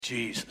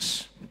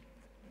Jesus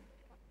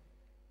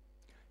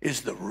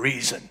is the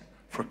reason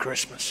for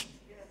Christmas.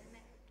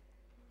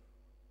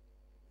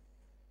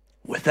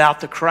 Without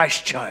the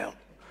Christ child,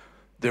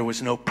 there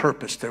was no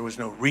purpose, there was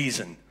no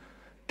reason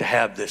to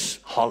have this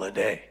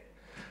holiday.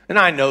 And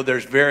I know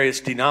there's various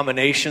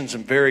denominations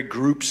and various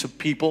groups of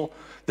people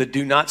that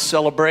do not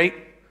celebrate.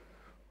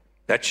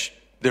 That's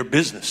their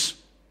business.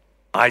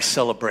 I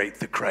celebrate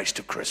the Christ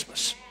of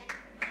Christmas.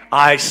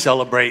 I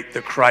celebrate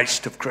the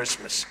Christ of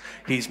Christmas.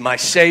 He's my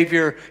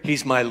Savior,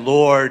 He's my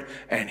Lord,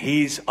 and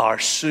He's our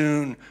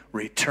soon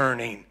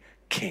returning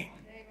King.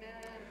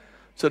 Amen.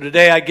 So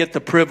today I get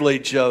the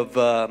privilege of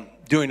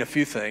doing a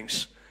few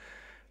things.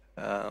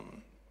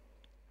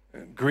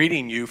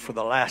 Greeting you for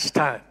the last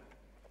time.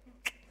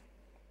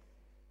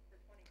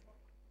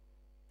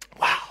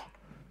 Wow.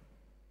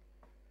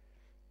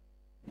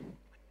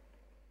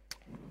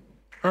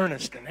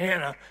 Ernest and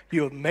Hannah,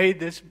 you have made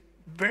this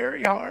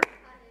very hard.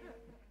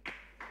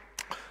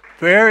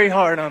 Very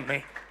hard on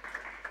me.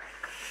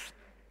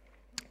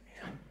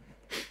 I'm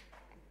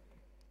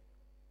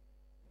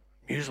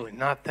usually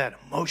not that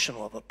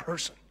emotional of a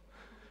person.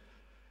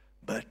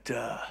 But,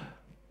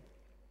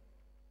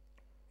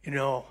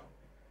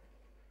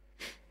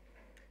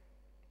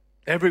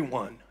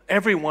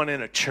 everyone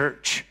in a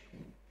church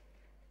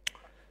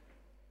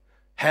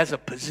has a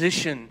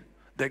position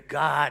that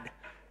God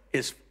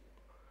is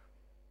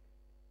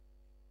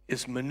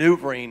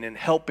maneuvering and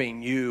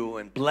helping you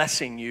and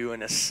blessing you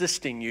and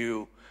assisting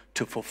you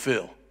to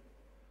fulfill.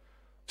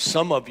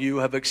 Some of you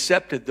have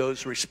accepted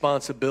those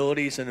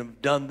responsibilities and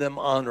have done them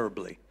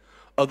honorably.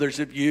 Others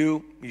of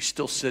you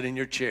still sit in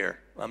your chair.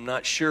 I'm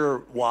not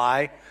sure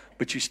why,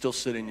 but you still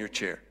sit in your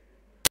chair.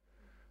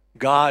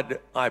 God,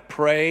 I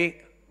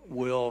pray,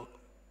 will,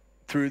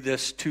 through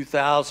this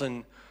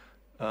 2000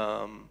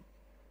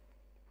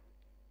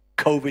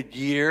 COVID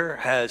year,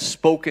 has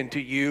spoken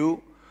to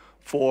you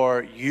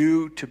for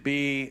you to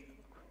be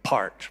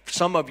part.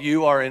 Some of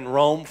you are in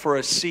Rome for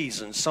a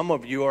season. Some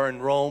of you are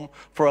in Rome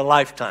for a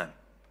lifetime.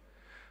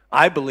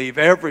 I believe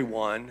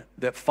everyone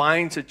that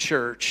finds a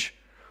church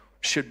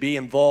should be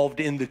involved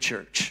in the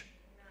church.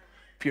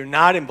 If you're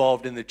not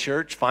involved in the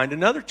church, find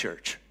another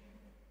church.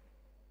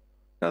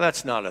 Now,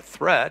 that's not a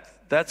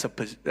threat. That's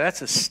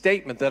a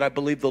statement that I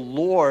believe the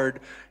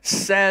Lord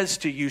says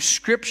to you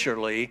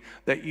scripturally,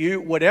 that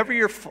you, whatever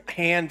your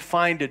hand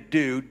find to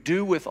do,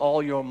 do with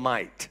all your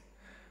might.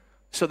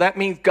 So that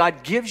means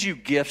God gives you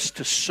gifts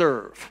to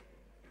serve.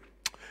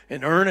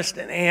 And Ernest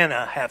and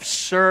Anna have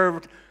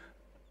served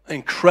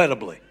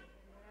incredibly.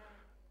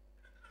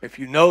 If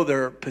you know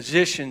their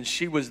positions,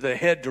 she was the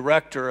head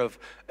director of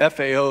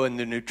FAO in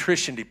the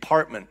nutrition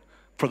department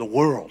for the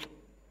world.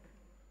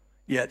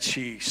 Yet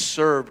she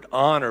served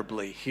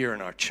honorably here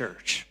in our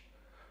church.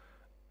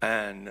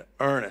 And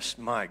Ernest,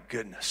 my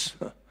goodness,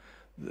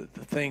 the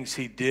things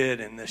he did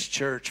in this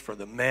church for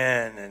the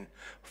men and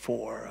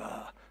for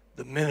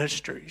the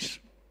ministries,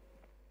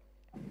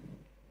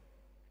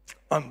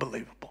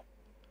 unbelievable.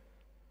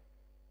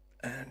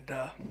 And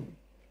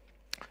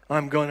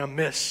I'm going to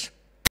miss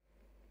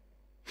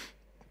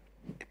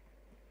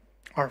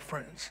our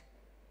friends.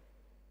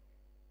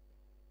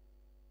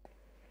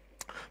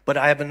 But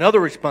I have another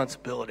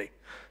responsibility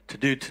to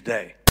do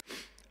today.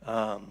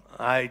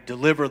 I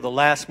deliver the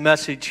last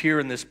message here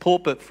in this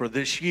pulpit for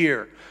this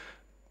year.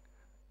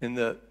 In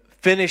the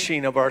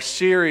finishing of our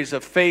series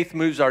of Faith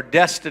Moves Our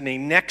Destiny,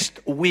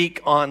 next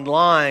week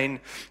online,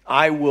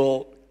 I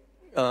will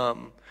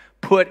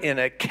put in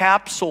a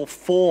capsule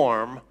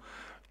form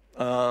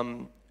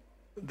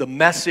the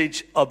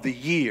message of the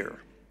year.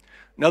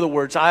 In other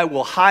words, I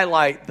will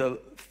highlight the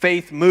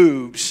faith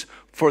moves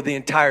for the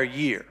entire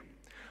year.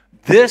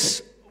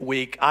 This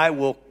week, I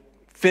will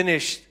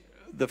finish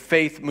the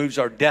Faith Moves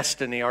Our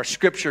Destiny. Our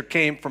scripture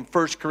came from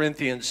 1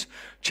 Corinthians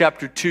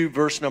chapter 2,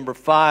 verse number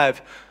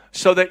 5,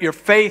 so that your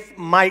faith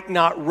might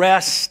not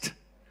rest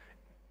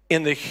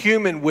in the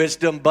human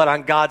wisdom, but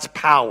on God's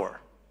power.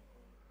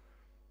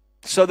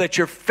 So that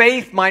your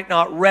faith might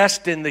not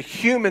rest in the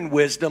human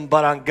wisdom,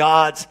 but on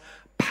God's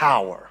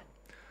power.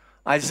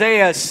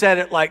 Isaiah said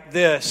it like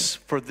this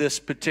for this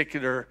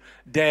particular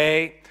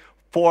day: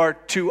 for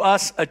to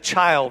us a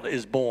child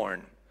is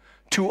born,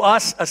 to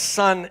us a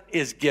son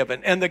is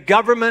given, and the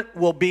government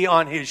will be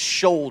on his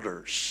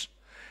shoulders.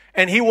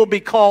 And he will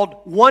be called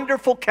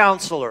Wonderful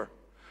Counselor,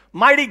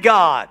 Mighty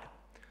God,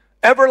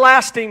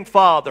 Everlasting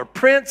Father,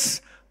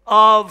 Prince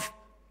of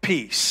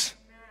Peace.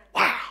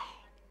 Wow.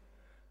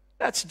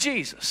 That's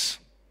Jesus.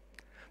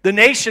 The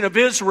nation of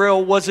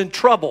Israel was in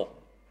trouble.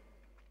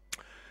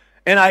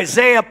 And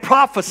Isaiah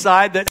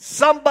prophesied that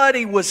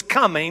somebody was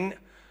coming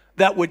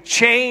that would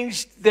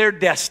change their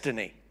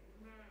destiny.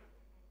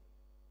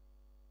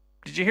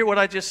 Did you hear what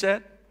I just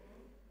said?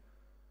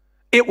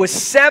 It was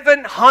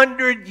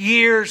 700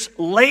 years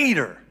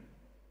later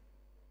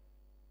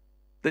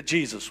that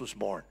Jesus was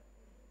born.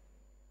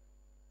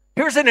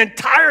 Here's an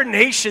entire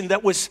nation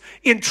that was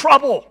in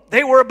trouble.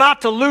 They were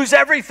about to lose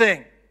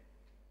everything.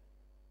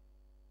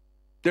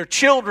 Their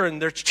children,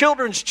 their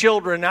children's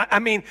children. I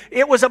mean,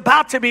 it was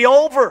about to be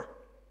over.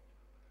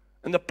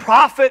 And the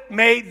prophet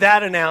made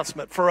that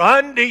announcement, for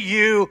unto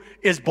you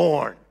is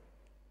born.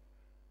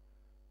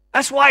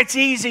 That's why it's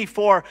easy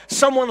for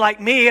someone like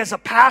me as a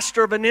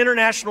pastor of an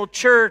international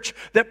church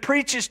that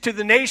preaches to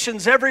the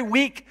nations every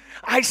week.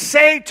 I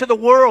say to the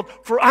world,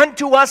 for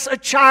unto us a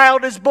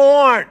child is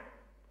born.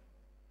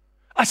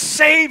 A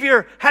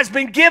Savior has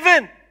been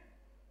given.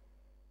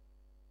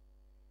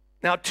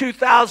 Now,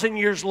 2,000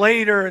 years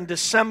later, in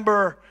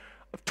December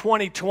of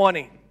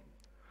 2020,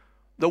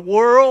 the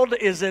world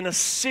is in a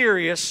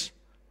serious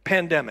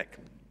pandemic.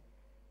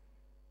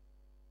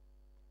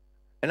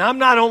 And I'm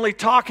not only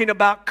talking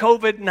about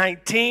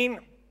COVID-19,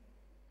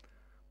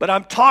 but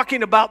I'm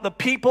talking about the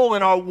people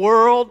in our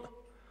world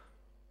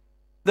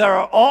that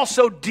are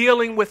also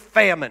dealing with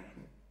famine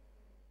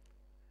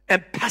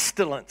and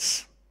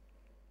pestilence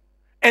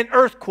and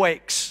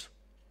earthquakes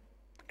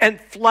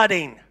and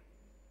flooding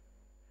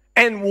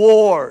and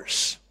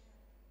wars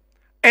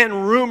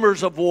and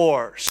rumors of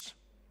wars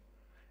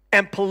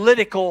and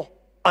political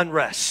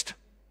unrest.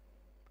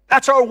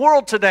 That's our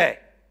world today.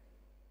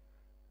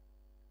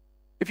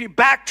 If you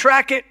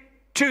backtrack it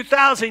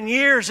 2,000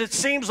 years, it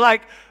seems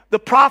like the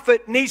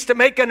prophet needs to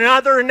make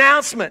another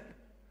announcement.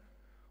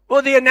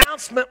 Well, the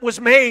announcement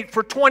was made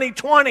for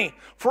 2020.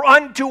 For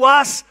unto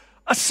us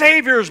a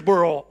Savior is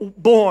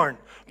born.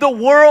 The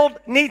world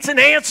needs an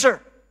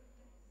answer.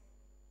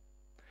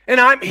 And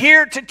I'm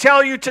here to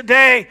tell you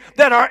today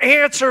that our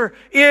answer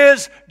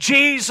is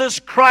Jesus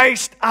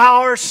Christ,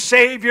 our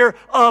Savior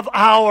of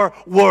our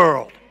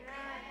world.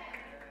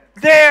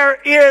 There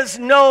is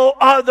no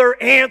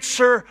other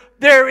answer.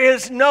 There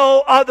is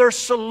no other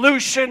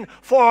solution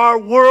for our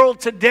world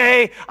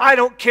today. I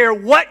don't care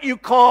what you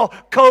call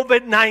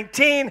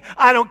COVID-19.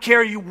 I don't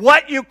care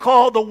what you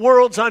call the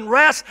world's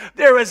unrest.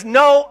 There is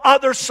no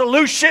other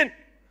solution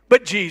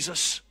but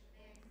Jesus.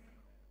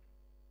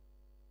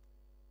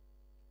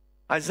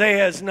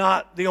 Isaiah is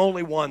not the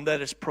only one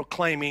that is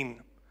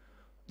proclaiming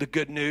the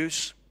good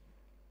news.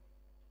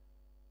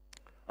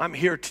 I'm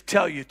here to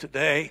tell you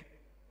today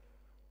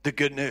the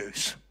good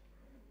news.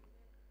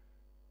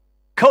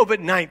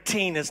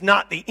 COVID-19 is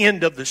not the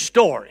end of the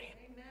story.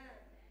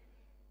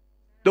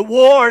 The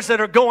wars that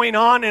are going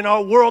on in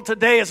our world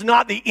today is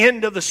not the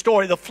end of the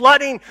story. The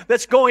flooding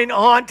that's going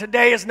on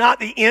today is not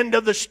the end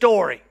of the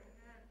story.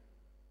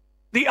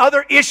 The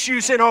other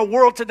issues in our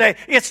world today,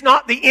 it's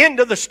not the end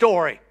of the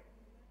story.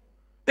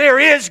 There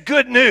is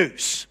good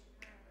news.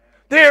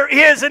 There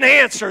is an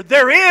answer.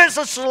 There is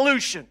a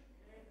solution.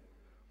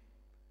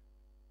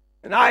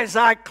 And as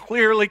I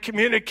clearly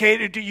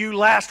communicated to you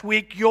last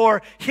week,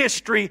 your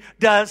history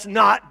does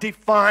not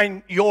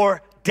define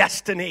your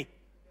destiny,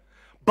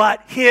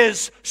 but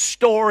His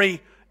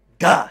story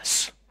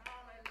does.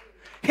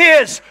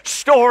 His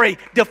story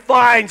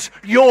defines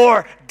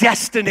your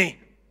destiny.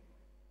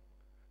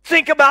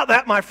 Think about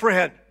that, my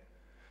friend.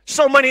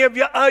 So many of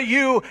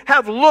you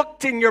have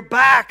looked in your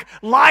back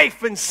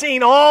life and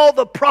seen all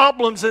the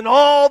problems and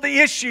all the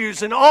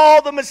issues and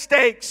all the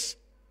mistakes,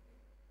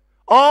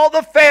 all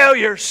the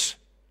failures.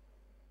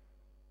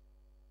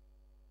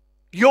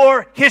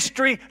 Your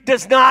history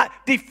does not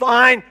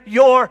define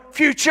your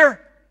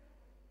future.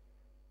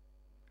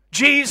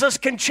 Jesus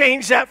can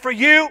change that for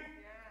you.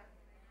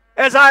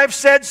 As I've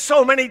said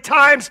so many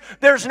times,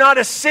 there's not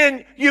a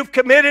sin you've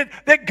committed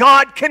that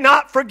God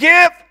cannot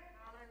forgive.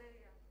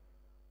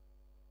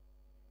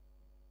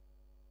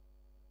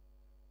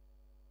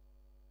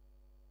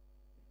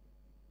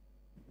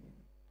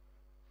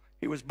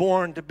 He was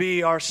born to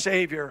be our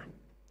Savior,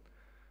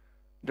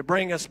 to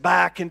bring us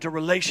back into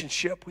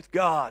relationship with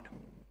God,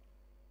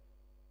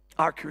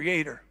 our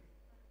Creator,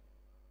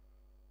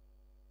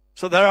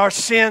 so that our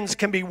sins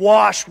can be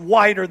washed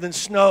whiter than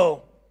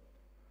snow,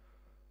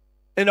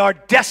 and our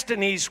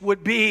destinies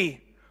would be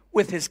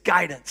with His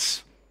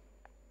guidance.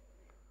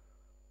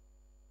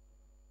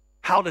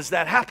 How does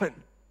that happen?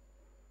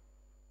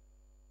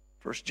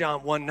 1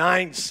 John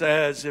 1:9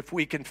 says, if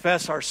we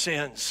confess our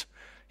sins,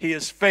 He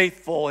is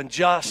faithful and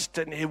just,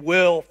 and He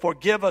will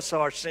forgive us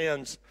our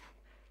sins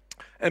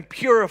and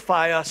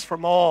purify us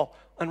from all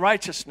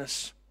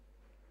unrighteousness.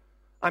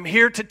 I'm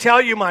here to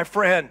tell you, my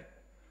friend,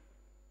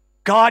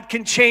 God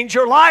can change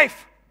your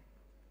life.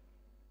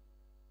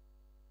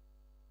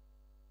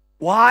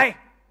 Why?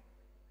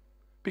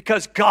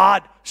 Because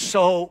God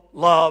so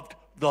loved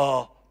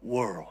the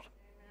world.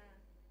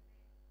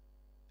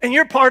 And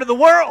you're part of the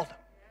world.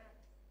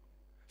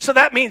 So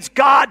that means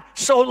God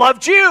so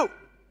loved you.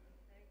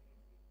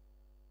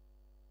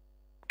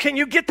 Can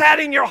you get that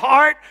in your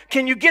heart?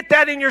 Can you get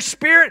that in your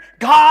spirit?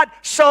 God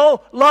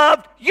so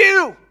loved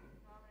you.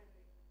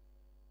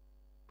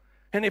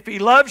 And if He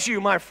loves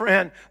you, my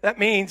friend, that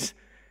means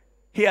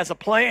He has a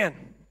plan.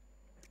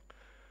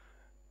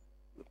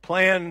 The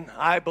plan,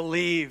 I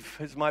believe,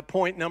 is my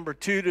point number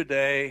 2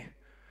 today.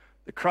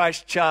 The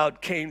Christ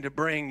child came to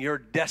bring your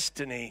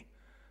destiny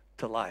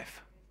to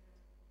life.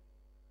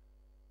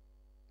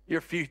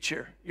 Your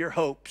future, your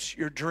hopes,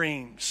 your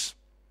dreams.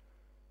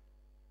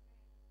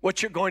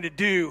 What you're going to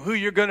do, who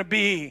you're going to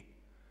be.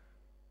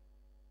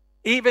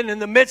 Even in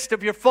the midst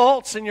of your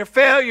faults and your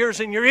failures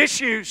and your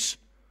issues,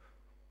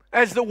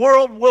 as the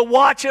world will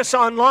watch us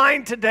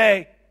online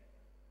today,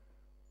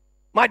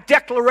 my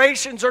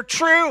declarations are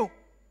true.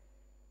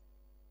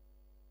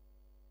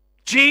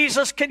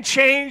 Jesus can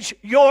change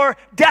your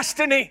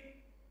destiny.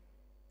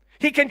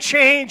 He can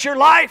change your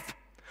life.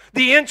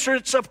 The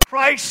entrance of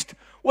Christ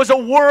was a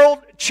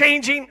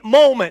world-changing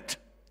moment,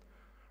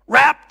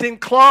 wrapped in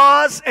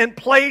claws and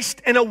placed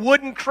in a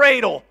wooden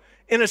cradle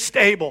in a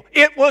stable.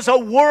 It was a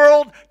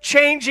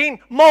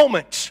world-changing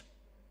moment.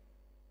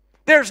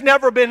 There's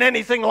never been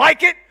anything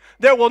like it.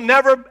 There will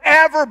never,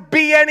 ever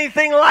be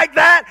anything like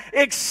that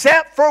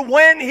except for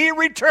when He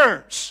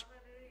returns.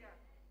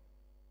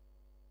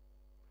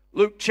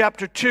 Luke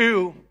chapter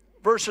 2,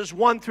 verses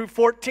 1 through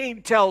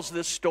 14 tells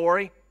this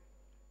story.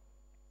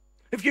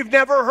 If you've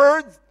never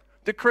heard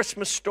the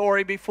Christmas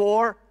story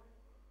before,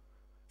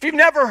 if you've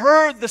never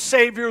heard the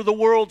Savior of the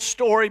world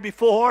story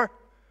before,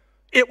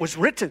 it was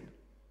written.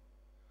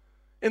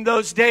 In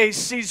those days,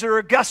 Caesar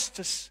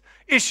Augustus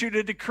issued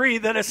a decree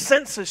that a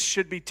census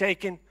should be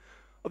taken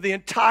of the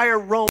entire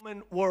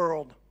Roman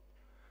world.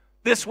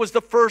 This was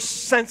the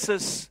first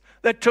census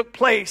that took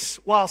place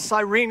while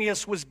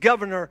Cyrenius was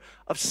governor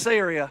of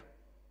Syria.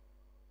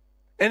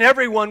 And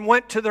everyone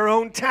went to their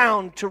own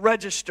town to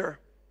register.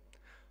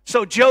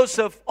 So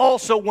Joseph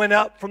also went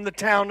up from the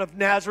town of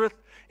Nazareth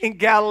in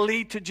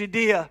Galilee to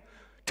Judea,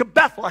 to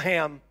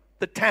Bethlehem,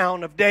 the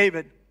town of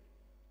David,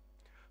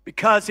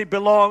 because he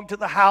belonged to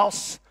the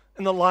house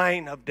and the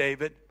line of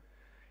David.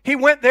 He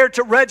went there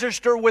to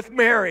register with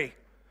Mary,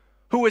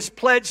 who was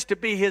pledged to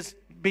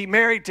be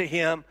married to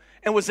him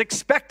and was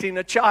expecting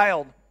a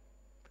child.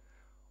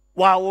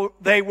 While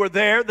they were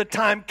there, the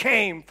time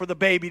came for the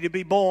baby to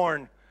be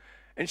born,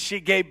 and she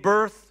gave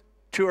birth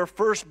to her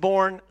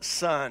firstborn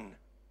son.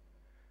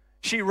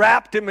 She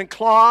wrapped him in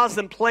cloths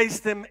and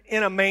placed him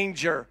in a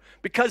manger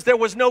because there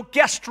was no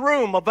guest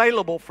room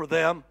available for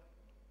them.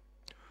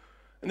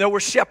 And there were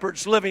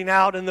shepherds living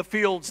out in the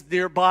fields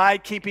nearby,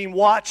 keeping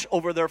watch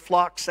over their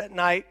flocks at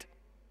night.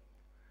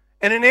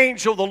 And an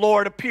angel of the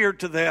Lord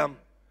appeared to them,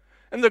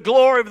 and the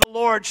glory of the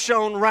Lord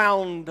shone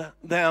round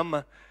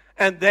them,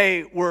 and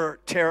they were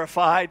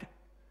terrified.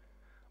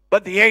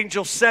 But the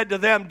angel said to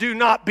them, "Do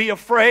not be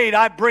afraid.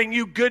 I bring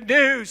you good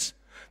news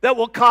that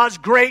will cause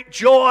great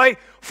joy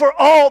for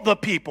all the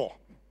people.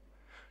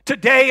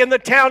 Today in the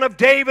town of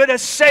David, a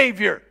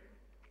Savior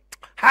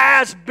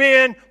has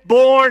been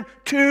born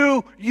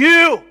to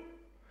you.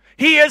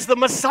 He is the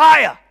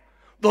Messiah,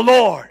 the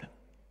Lord.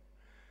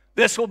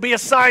 This will be a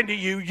sign to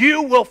you.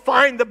 You will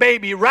find the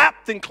baby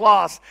wrapped in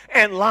cloths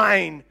and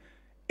lying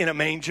in a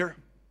manger."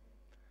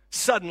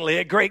 Suddenly,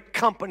 a great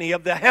company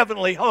of the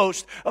heavenly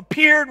host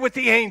appeared with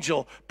the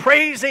angel,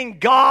 praising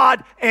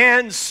God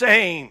and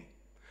saying,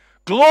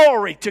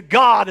 "Glory to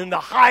God in the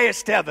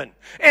highest heaven,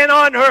 and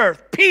on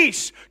earth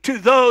peace to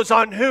those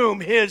on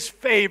whom His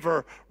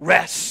favor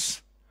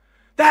rests."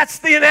 That's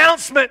the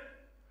announcement.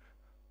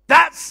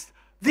 That's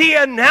the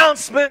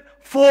announcement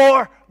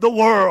for the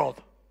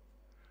world.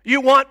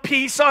 You want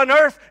peace on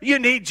earth? You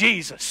need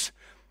Jesus.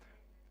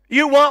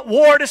 You want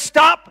war to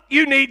stop?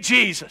 You need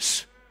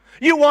Jesus.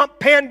 You want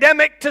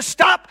pandemic to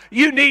stop?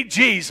 You need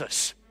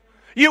Jesus.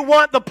 You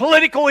want the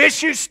political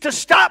issues to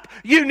stop?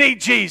 You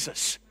need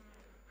Jesus.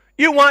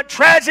 You want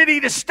tragedy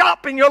to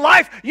stop in your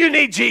life? You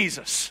need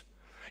Jesus.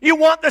 You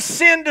want the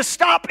sin to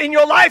stop in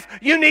your life?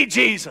 You need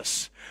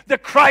Jesus. The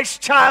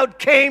Christ child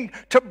came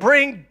to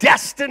bring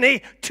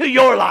destiny to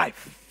your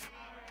life.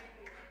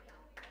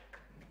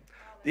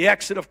 The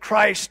exit of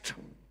Christ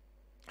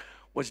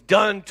was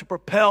done to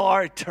propel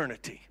our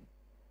eternity.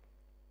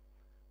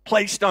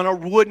 Placed on a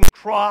wooden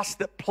cross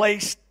that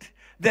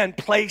then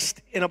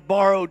placed in a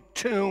borrowed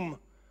tomb.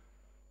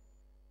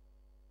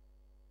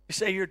 You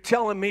say, "You're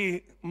telling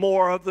me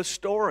more of the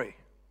story.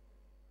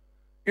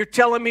 You're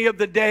telling me of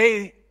the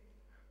day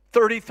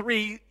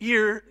 33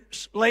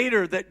 years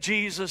later that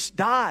Jesus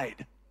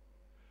died.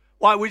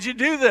 Why would you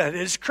do that?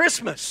 It's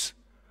Christmas.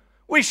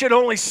 We should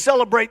only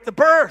celebrate the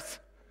birth."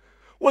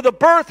 Well, the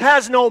birth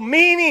has no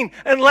meaning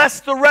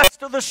unless the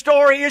rest of the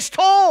story is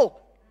told.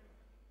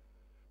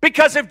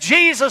 Because if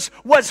Jesus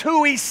was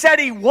who He said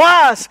He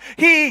was,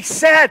 He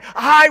said,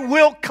 "I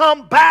will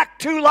come back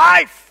to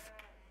life."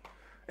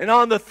 And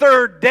on the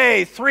third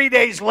day, 3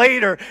 days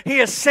later, He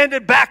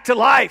ascended back to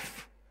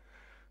life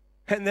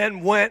and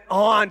then went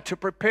on to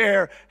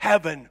prepare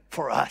heaven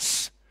for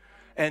us.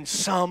 And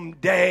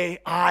someday,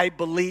 I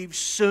believe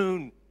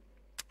soon,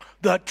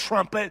 the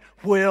trumpet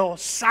will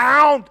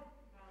sound.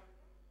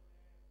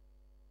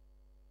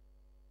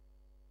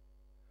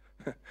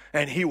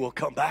 And He will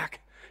come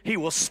back. He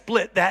will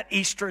split that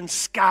eastern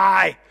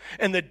sky,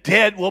 and the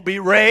dead will be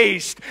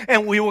raised,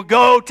 and we will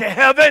go to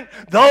heaven.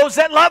 Those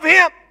that love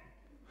Him,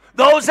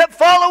 those that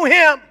follow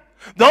Him,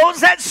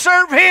 those that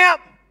serve Him.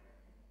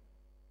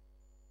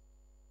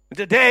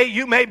 Today,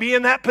 you may be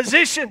in that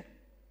position.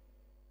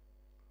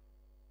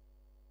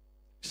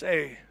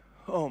 Say,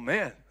 "Oh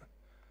man,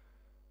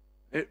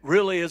 it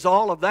really is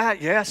all of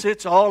that." Yes,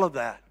 it's all of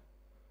that.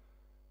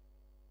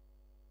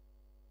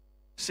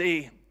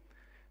 See,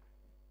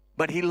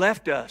 but He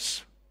left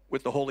us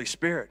with the Holy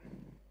Spirit.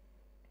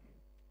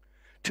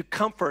 to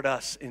comfort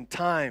us in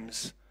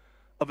times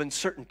of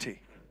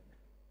uncertainty.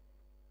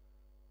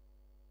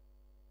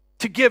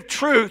 To give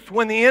truth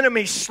when the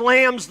enemy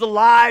slams the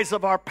lies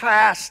of our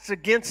past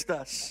against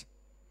us.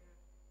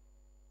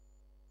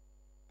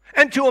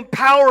 And to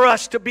empower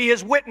us to be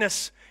His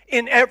witness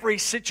in every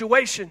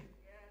situation.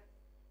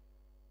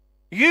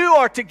 You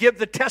are to give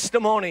the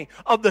testimony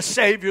of the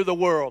Savior of the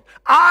world.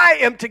 I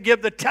am to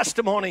give the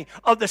testimony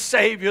of the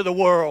Savior of the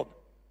world.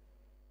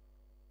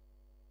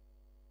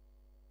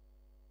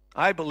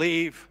 I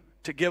believe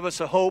to give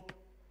us a hope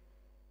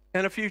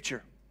and a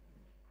future.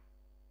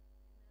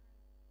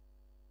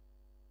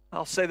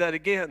 I'll say that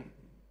again.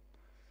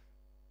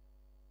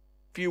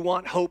 If you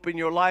want hope in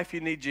your life,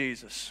 you need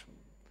Jesus.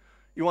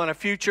 You want a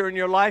future in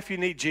your life, you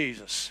need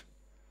Jesus.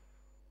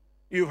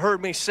 You've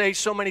heard me say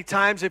so many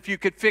times, if you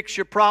could fix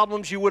your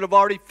problems, you would have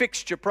already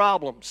fixed your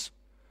problems.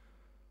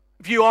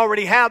 If you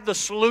already have the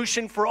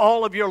solution for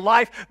all of your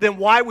life, then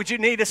why would you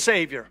need a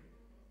Savior?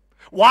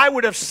 Why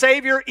would a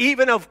Savior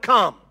even have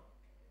come?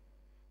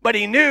 But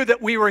He knew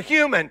that we were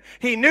human.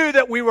 He knew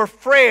that we were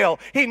frail.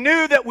 He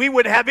knew that we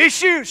would have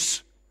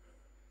issues.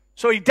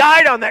 So He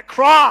died on that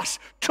cross,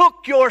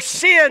 took your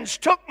sins,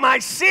 took my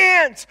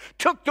sins,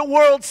 took the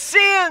world's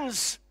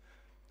sins,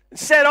 and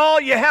said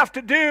all you have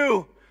to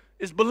do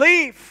is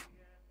believe.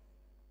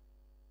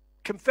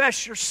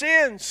 Confess your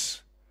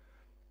sins,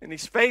 and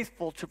He's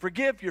faithful to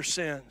forgive your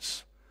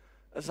sins,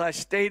 as I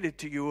stated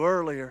to you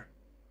earlier.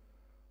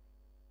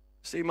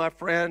 See, my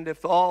friend,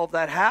 if all of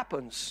that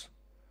happens,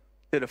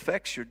 it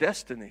affects your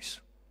destinies.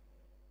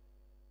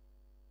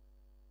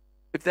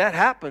 If that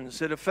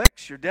happens, it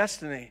affects your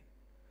destiny.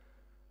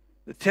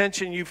 The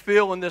tension you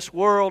feel in this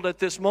world at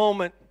this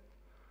moment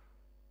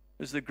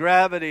is the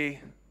gravity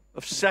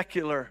of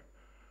secular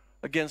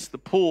against the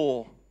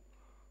pull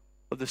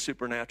of the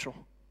supernatural.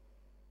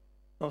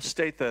 I'll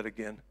state that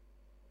again.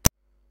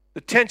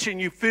 The tension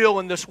you feel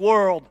in this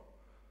world,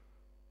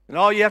 and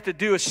all you have to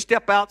do is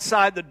step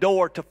outside the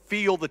door to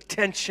feel the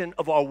tension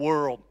of our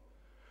world.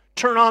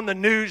 Turn on the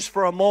news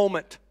for a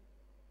moment.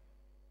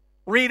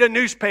 Read a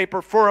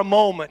newspaper for a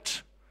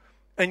moment.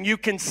 And you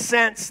can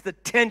sense the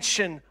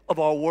tension of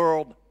our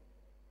world.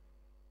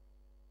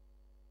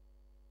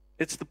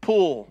 It's the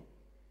pull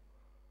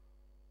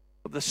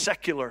of the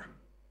secular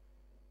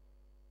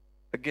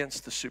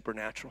against the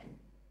supernatural.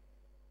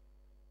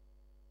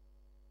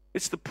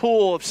 It's the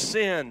pull of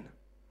sin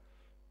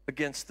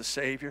against the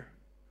Savior.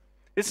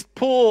 It's the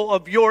pull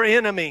of your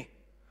enemy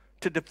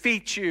to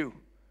defeat you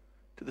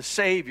to the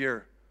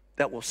Savior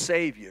that will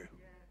save you.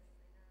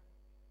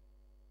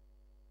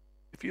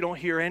 If you don't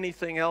hear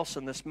anything else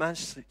in this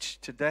message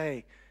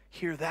today,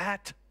 hear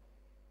that.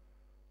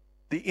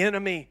 The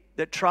enemy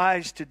that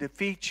tries to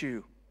defeat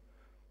you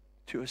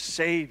to a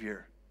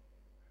Savior,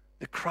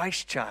 the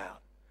Christ child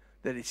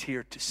that is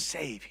here to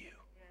save you.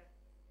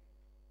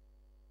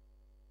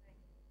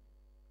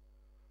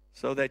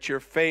 So that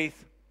your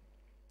faith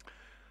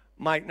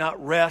might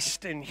not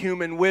rest in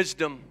human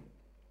wisdom,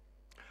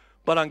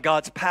 but on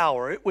God's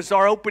power. It was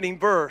our opening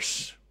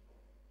verse.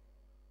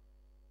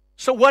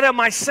 So what am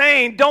I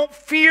saying? Don't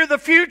fear the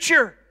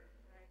future.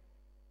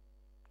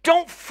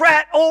 Don't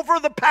fret over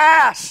the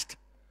past.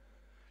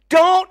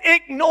 Don't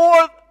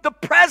ignore the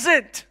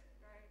present.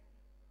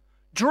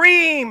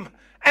 Dream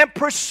and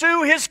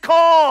pursue His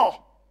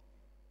call.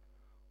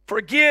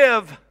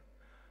 Forgive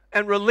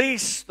and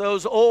release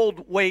those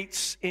old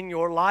weights in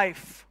your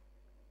life.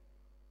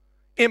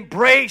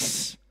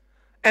 Embrace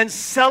and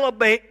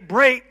celebrate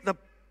the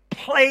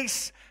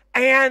place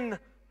and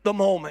the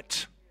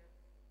moment.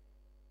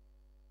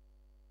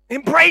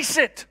 Embrace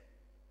it.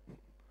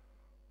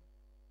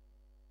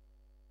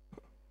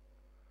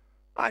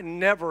 I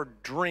never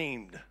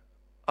dreamed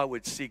I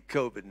would see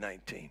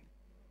COVID-19.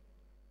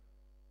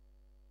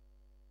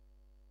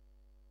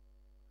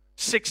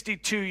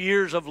 62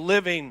 years of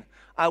living,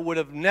 I would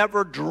have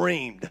never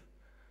dreamed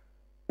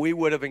we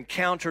would have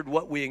encountered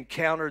what we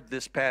encountered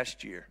this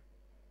past year.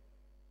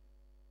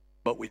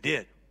 But we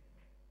did.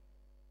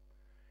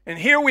 And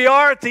here we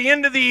are at the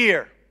end of the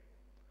year.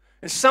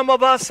 And some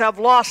of us have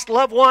lost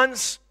loved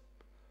ones.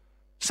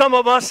 Some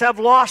of us have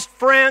lost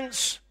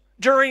friends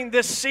during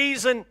this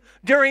season,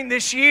 during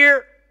this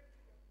year.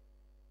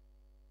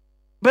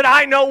 But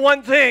I know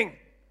one thing.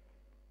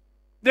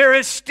 There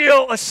is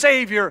still a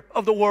Savior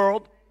of the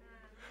world.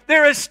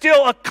 There is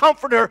still a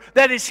Comforter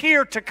that is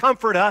here to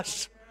comfort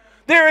us.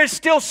 There is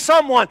still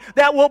someone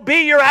that will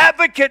be your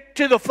advocate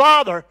to the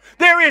Father.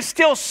 There is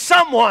still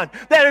someone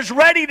that is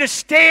ready to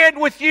stand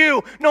with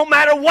you no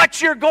matter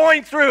what you're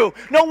going through,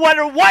 no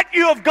matter what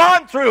you have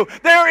gone through.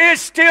 There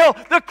is still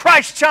the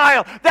Christ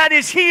child that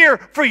is here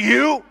for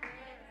you.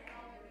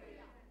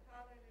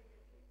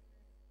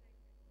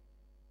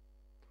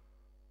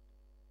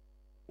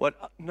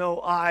 What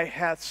no eye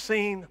hath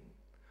seen,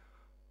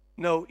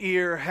 no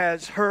ear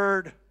has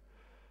heard,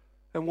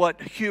 and what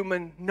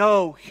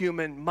no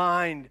human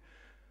mind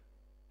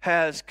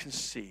has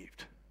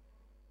conceived.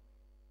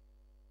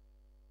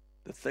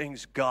 The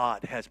things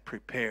God has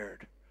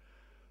prepared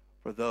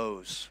for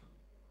those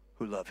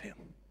who love Him.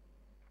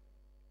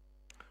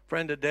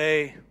 Friend,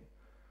 today,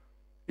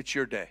 it's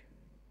your day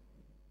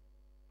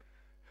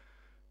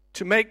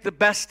to make the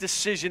best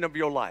decision of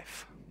your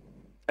life.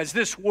 As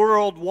this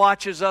world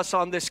watches us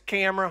on this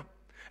camera,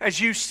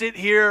 as you sit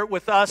here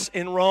with us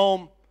in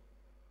Rome,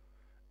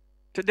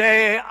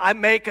 today I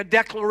make a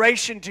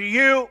declaration to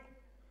you.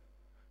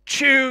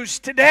 Choose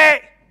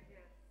today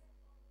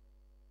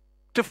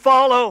to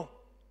follow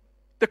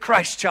the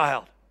Christ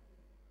child,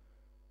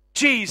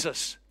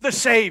 Jesus, the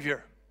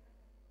Savior.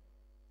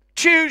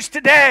 Choose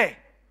today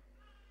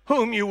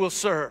whom you will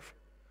serve.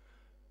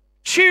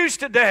 Choose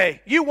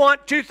today. You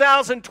want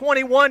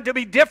 2021 to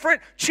be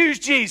different? Choose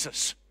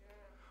Jesus.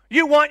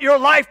 You want your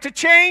life to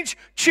change?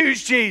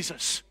 Choose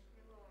Jesus.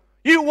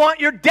 You want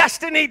your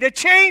destiny to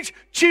change?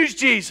 Choose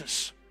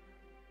Jesus.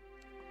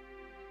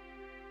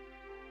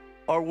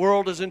 Our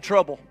world is in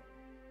trouble.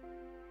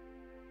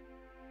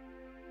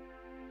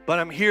 But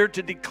I'm here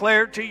to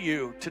declare to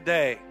you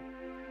today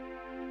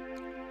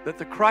that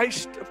the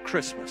Christ of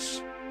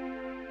Christmas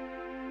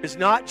is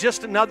not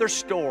just another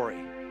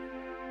story.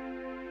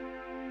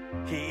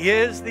 He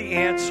is the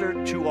answer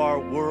to our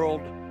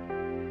world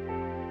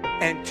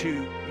and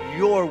to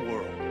your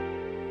world.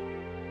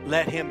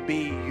 Let him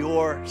be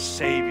your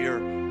Savior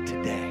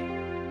today.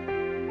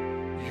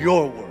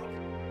 Your world.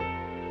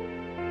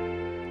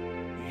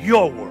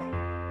 Your world.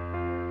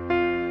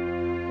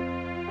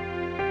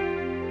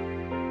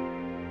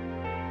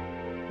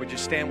 Would you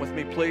stand with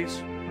me,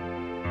 please?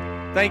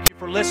 Thank you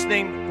for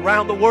listening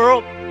around the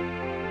world.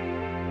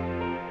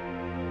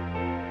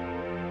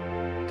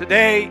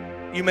 Today,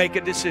 you make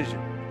a decision.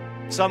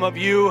 Some of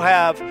you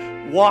have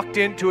walked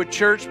into a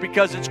church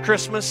because it's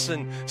Christmas,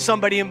 and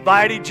somebody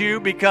invited you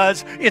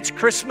because it's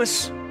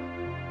Christmas.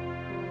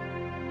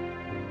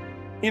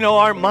 You know,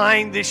 our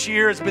mind this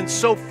year has been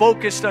so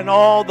focused on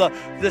all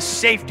the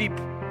safety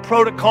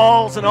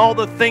protocols and all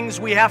the things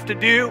we have to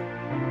do.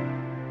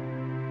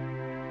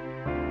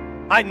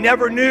 I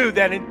never knew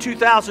that in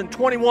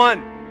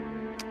 2021,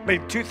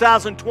 maybe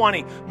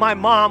 2020, my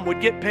mom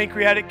would get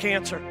pancreatic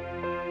cancer.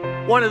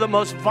 One of the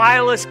most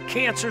vilest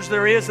cancers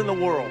there is in the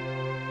world.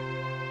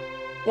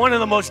 One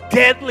of the most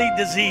deadly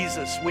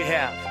diseases we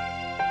have.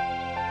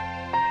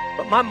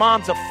 But my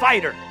mom's a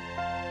fighter.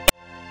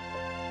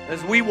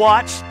 As we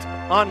watched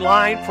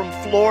online from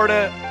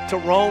Florida to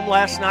Rome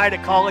last night, a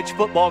college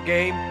football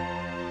game,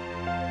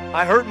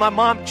 I heard my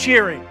mom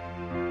cheering,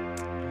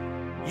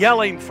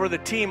 yelling for the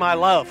team I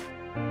love.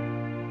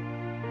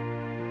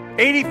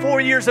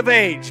 84 years of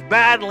age,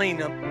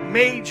 battling a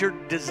major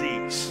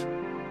disease,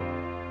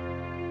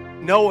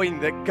 knowing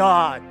that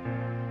God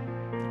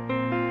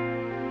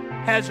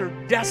has her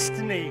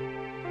destiny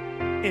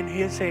in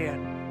his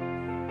hand.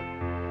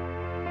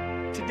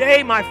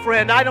 Today, my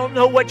friend, I don't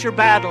know what you're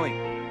battling.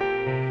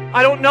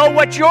 I don't know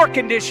what your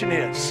condition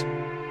is.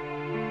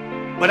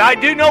 But I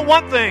do know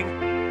one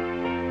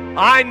thing.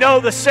 I know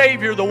the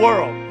Savior of the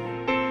world.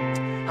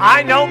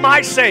 I know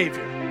my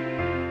Savior.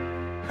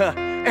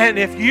 And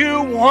if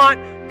you want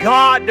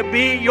God to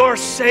be your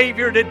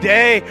Savior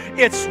today,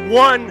 it's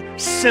one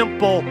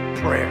simple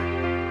prayer.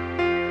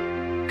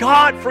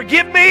 God,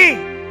 forgive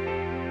me.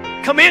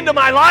 Come into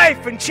my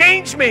life and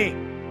change me.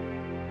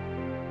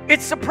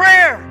 It's a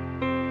prayer.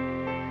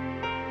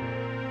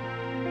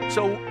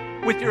 So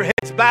with your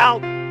heads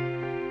bowed,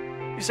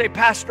 you say,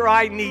 Pastor,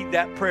 I need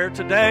that prayer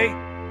today.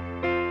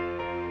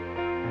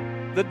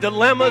 The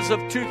dilemmas of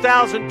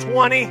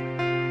 2020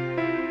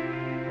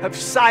 have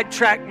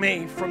sidetracked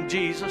me from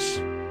Jesus.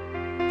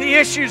 The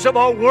issues of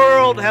our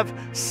world have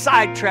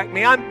sidetracked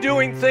me. I'm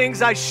doing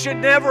things I should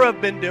never have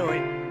been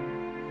doing.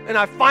 And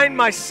I find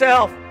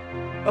myself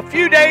a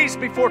few days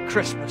before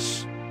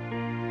Christmas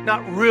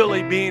not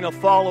really being a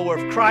follower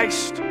of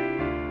Christ.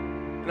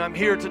 And I'm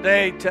here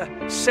today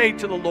to say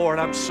to the Lord,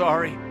 I'm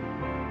sorry.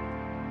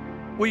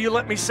 Will you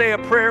let me say a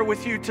prayer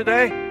with you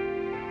today?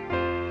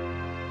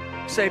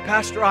 Say,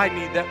 Pastor, I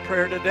need that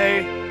prayer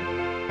today.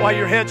 While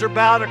your heads are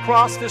bowed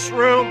across this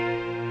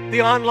room,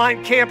 the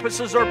online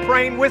campuses are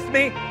praying with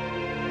me.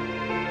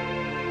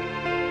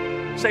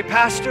 Say,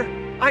 Pastor,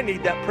 I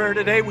need that prayer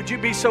today. Would you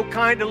be so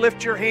kind to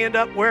lift your hand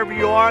up wherever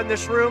you are in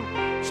this room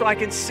so I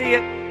can see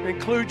it and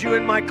include you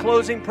in my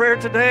closing prayer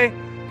today?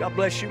 God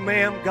bless you,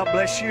 ma'am. God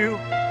bless you.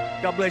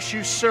 God bless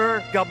you,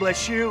 sir. God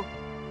bless you.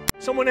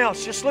 Someone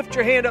else, just lift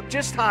your hand up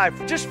just high,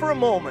 just for a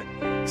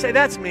moment. Say,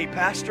 that's me,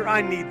 Pastor. I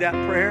need that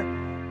prayer.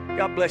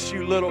 God bless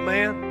you, little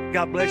man.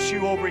 God bless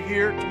you over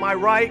here to my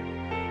right.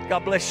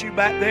 God bless you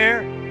back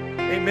there.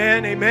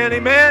 Amen, amen,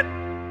 amen.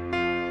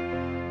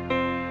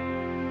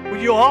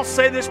 Will you all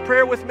say this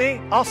prayer with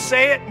me? I'll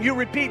say it and you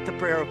repeat the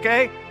prayer,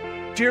 okay?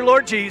 Dear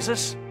Lord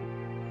Jesus,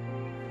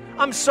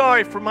 I'm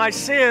sorry for my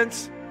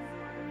sins.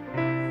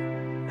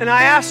 And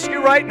I ask you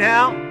right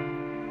now,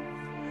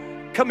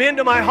 come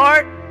into my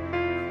heart,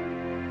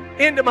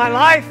 into my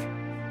life.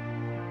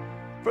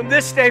 From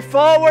this day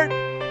forward,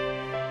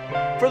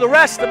 for the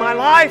rest of my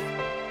life,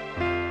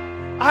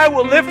 I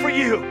will live for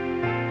you.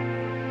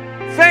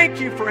 Thank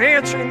you for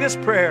answering this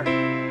prayer.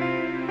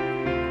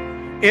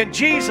 In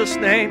Jesus'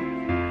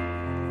 name,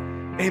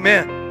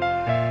 amen.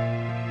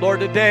 Lord,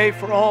 today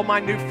for all my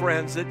new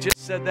friends that just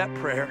said that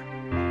prayer,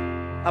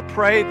 I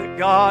pray that,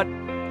 God,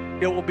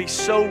 it will be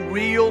so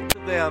real to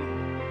them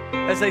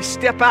as they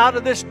step out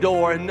of this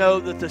door and know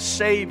that the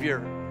Savior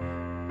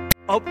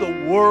of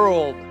the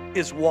world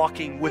is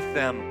walking with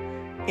them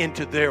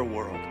into their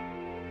world.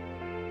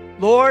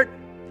 Lord,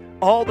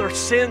 all their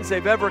sins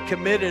they've ever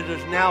committed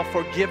is now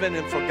forgiven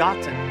and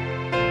forgotten.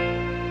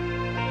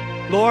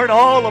 Lord,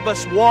 all of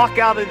us walk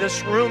out of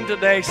this room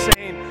today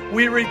saying,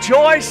 we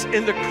rejoice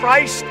in the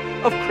Christ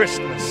of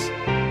Christmas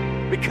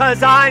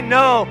because I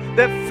know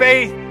that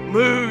faith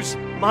moves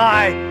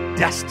my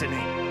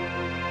destiny.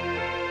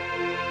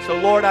 So,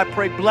 Lord, I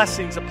pray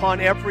blessings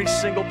upon every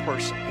single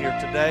person here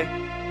today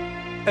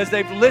as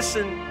they've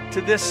listened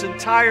to this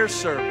entire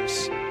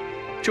service,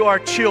 to our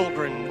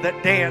children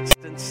that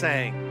danced and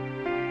sang,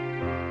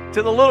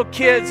 to the little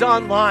kids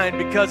online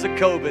because of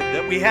COVID,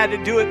 that we had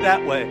to do it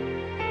that way.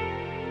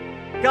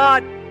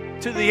 God,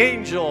 to the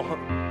angel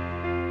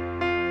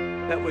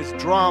that was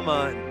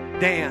drama and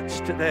dance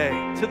today,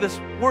 to the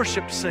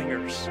worship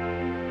singers,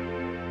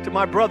 to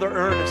my brother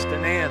Ernest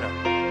and Anna.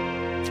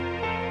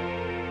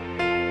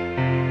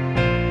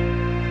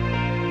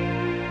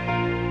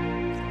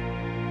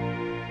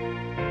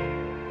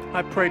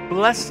 I pray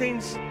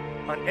blessings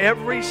on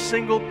every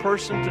single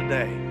person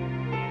today.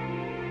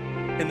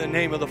 In the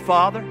name of the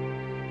Father,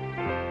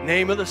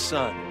 name of the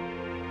Son,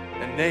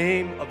 and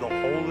name of the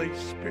Holy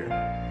Spirit.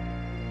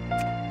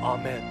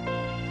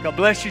 Amen. God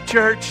bless you,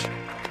 church.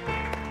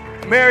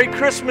 Merry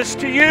Christmas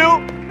to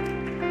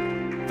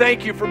you.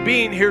 Thank you for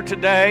being here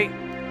today.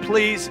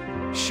 Please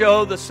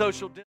show the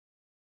social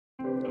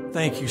distance.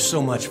 Thank you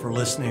so much for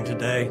listening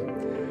today.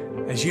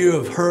 As you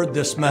have heard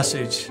this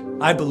message,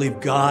 I believe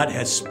God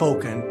has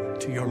spoken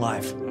to your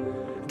life.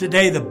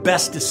 Today, the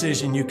best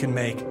decision you can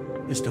make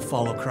is to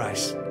follow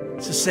Christ.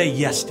 It's to say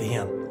yes to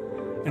Him.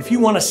 And if you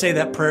want to say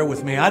that prayer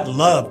with me, I'd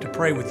love to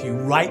pray with you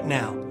right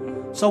now.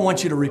 So I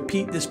want you to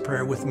repeat this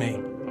prayer with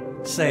me.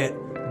 Say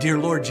it. Dear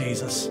Lord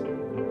Jesus,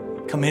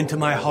 come into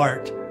my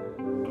heart.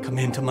 Come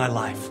into my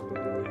life.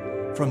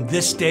 From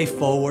this day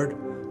forward,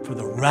 for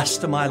the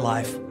rest of my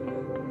life,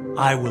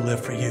 I will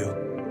live for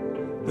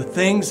you. The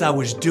things I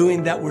was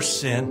doing that were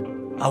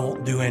sin, I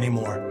won't do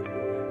anymore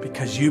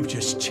because you've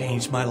just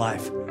changed my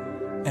life.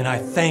 And I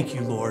thank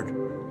you, Lord,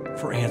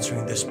 for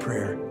answering this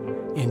prayer.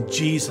 In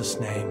Jesus'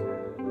 name,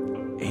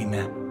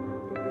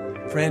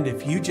 amen. Friend,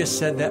 if you just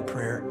said that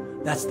prayer,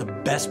 that's the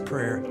best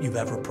prayer you've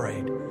ever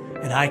prayed.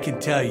 And I can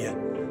tell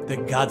you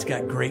that God's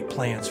got great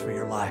plans for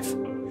your life.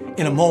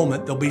 In a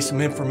moment, there'll be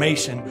some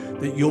information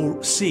that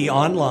you'll see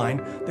online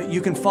that you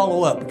can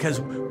follow up because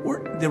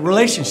the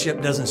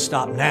relationship doesn't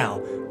stop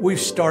now. We've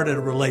started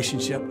a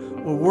relationship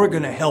where we're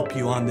going to help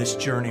you on this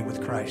journey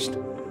with Christ.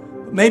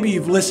 Maybe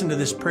you've listened to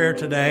this prayer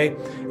today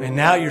and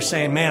now you're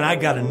saying, man, I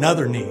got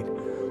another need.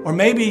 Or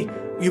maybe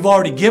you've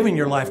already given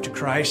your life to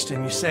Christ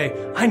and you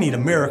say, I need a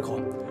miracle.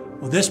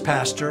 Well, this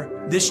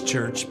pastor, this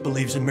church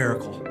believes in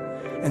miracle.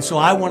 And so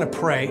I want to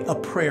pray a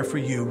prayer for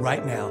you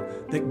right now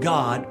that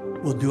God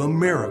will do a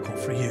miracle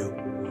for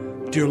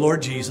you. Dear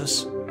Lord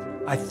Jesus,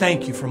 I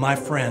thank you for my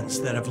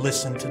friends that have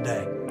listened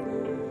today.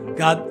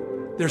 God,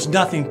 there's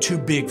nothing too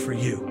big for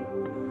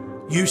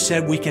you. You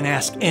said we can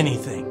ask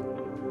anything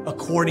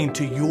according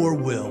to your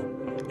will,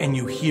 and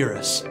you hear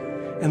us.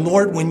 And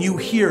Lord, when you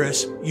hear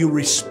us, you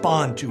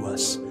respond to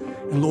us.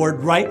 And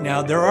Lord, right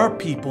now, there are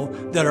people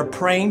that are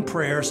praying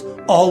prayers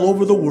all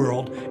over the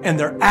world, and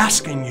they're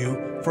asking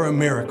you for a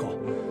miracle.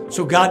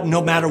 So God,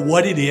 no matter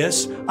what it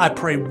is, I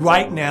pray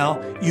right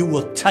now you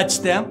will touch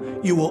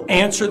them, you will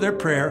answer their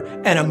prayer,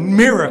 and a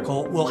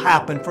miracle will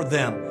happen for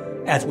them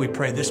as we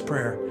pray this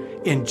prayer.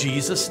 In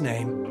Jesus'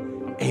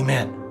 name,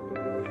 amen.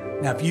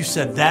 Now, if you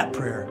said that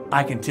prayer,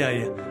 I can tell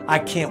you, I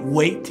can't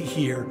wait to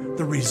hear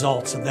the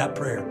results of that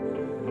prayer.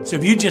 So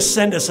if you just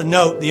send us a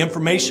note, the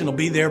information will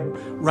be there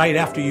right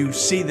after you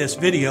see this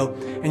video,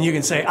 and you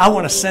can say, I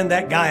want to send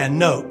that guy a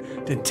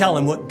note to tell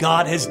him what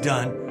God has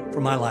done for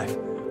my life.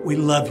 We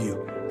love you.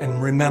 And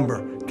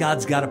remember,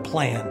 God's got a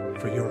plan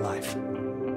for your life.